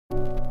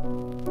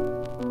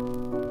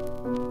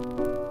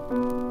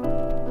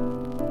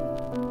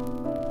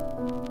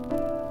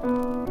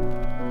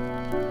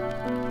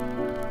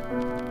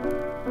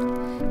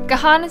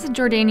Gahan is a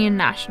Jordanian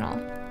national.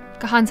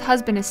 Gahan's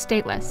husband is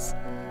stateless.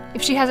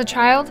 If she has a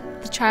child,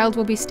 the child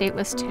will be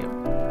stateless too.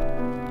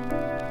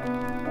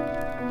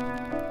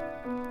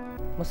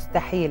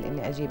 مستحيل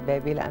إني أجيب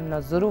بيبي لأنه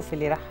الظروف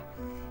اللي رح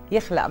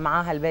يخلق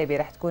معاها البيبي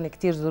رح تكون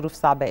كتير ظروف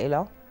صعبة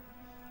إله.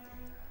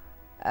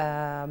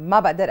 ما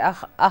بقدر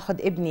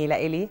أخذ ابني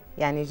لإلي،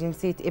 يعني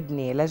جنسية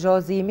ابني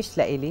لجوزي مش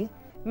لإلي.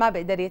 ما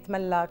بقدر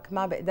يتملك،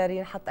 ما بقدر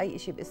ينحط أي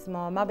إشي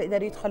باسمه، ما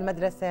بقدر يدخل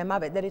مدرسة، ما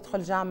بقدر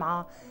يدخل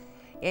جامعة.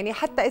 يعني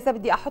حتى إذا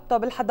بدي أحطه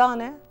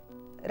بالحضانة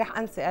رح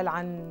أنسأل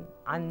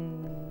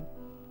عن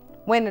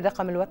وين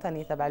الرقم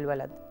الوطني تبع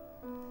الولد.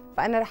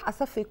 فأنا رح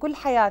أصفي كل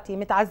حياتي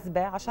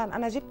متعذبة عشان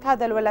أنا جبت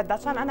هذا الولد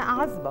عشان أنا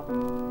أعذبه.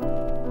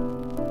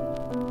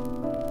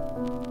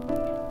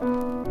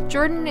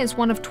 Jordan is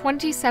one of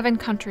 27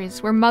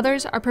 countries where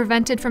mothers are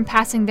prevented from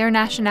passing their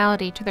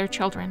nationality to their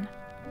children.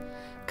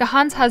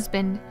 Gahan's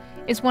husband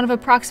is one of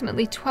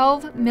approximately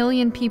 12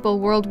 million people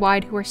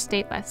worldwide who are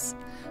stateless,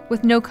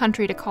 with no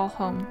country to call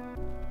home.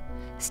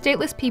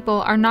 Stateless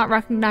people are not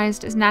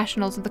recognized as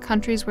nationals of the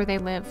countries where they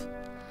live.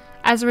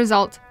 As a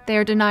result, they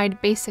are denied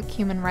basic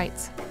human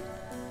rights.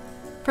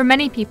 For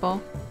many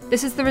people,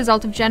 this is the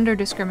result of gender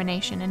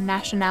discrimination and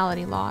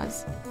nationality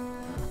laws.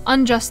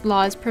 Unjust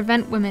laws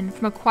prevent women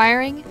from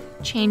acquiring,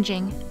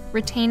 changing,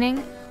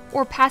 retaining,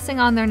 or passing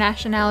on their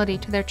nationality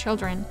to their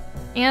children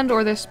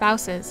and/or their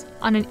spouses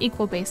on an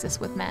equal basis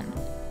with men.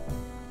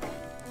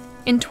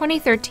 In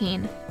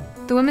 2013,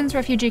 the Women's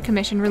Refugee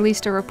Commission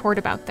released a report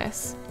about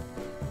this.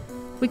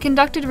 We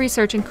conducted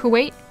research in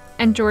Kuwait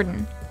and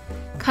Jordan,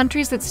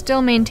 countries that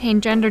still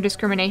maintain gender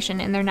discrimination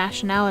in their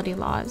nationality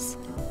laws.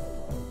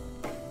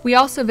 We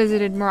also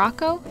visited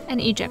Morocco and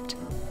Egypt,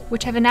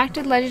 which have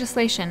enacted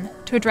legislation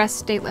to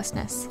address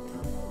statelessness.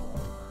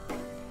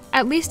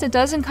 At least a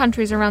dozen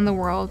countries around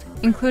the world,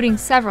 including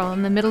several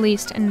in the Middle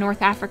East and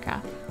North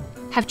Africa,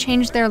 have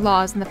changed their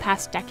laws in the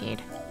past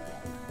decade.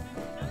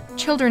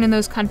 Children in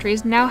those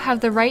countries now have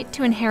the right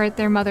to inherit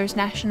their mother's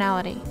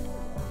nationality.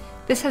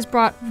 This has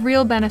brought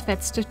real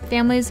benefits to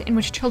families in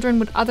which children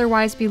would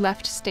otherwise be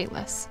left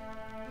stateless.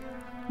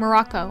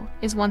 Morocco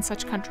is one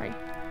such country.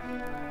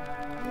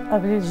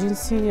 قبل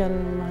الجنسية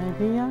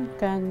المغربية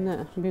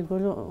كان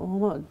بيقولوا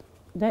هم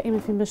دائما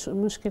في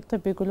مشكلة،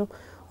 طب بيقولوا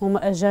هم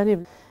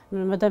أجانب،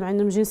 ما دام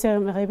عندهم جنسية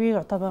مغربية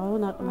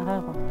يعتبرون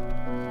مغاربة.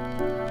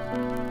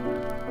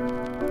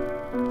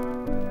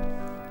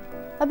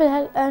 قبل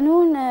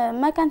هالقانون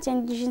ما كانت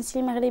عندي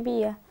جنسية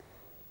مغربية،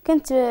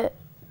 كنت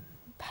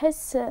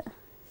بحس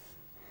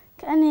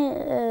كأني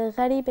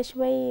غريبة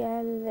شوي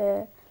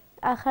على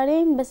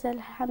الآخرين، بس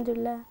الحمد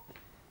لله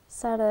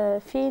صار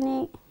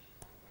فيني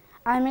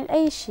أعمل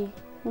أي شيء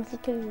مثل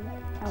كل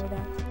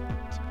الأولاد.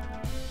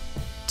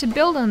 To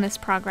build on this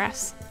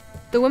progress,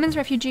 the Women's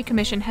Refugee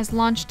Commission has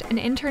launched an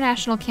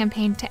international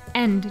campaign to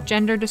end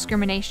gender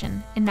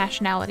discrimination in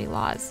nationality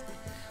laws.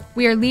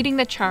 We are leading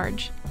the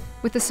charge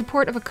with the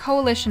support of a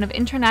coalition of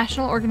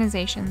international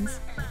organizations,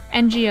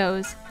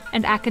 NGOs,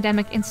 and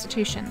academic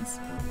institutions.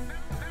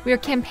 We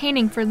are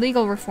campaigning for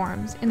legal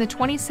reforms in the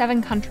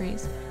 27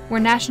 countries where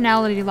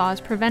nationality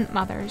laws prevent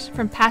mothers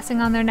from passing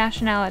on their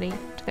nationality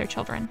to their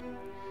children.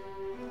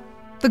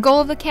 The goal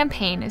of the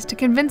campaign is to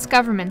convince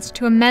governments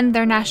to amend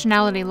their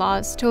nationality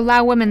laws to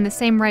allow women the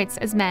same rights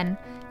as men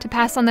to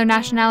pass on their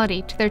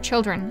nationality to their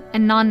children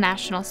and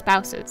non-national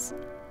spouses.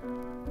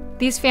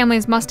 These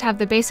families must have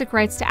the basic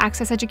rights to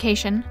access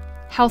education,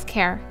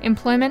 healthcare,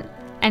 employment,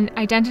 and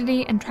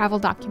identity and travel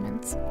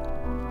documents.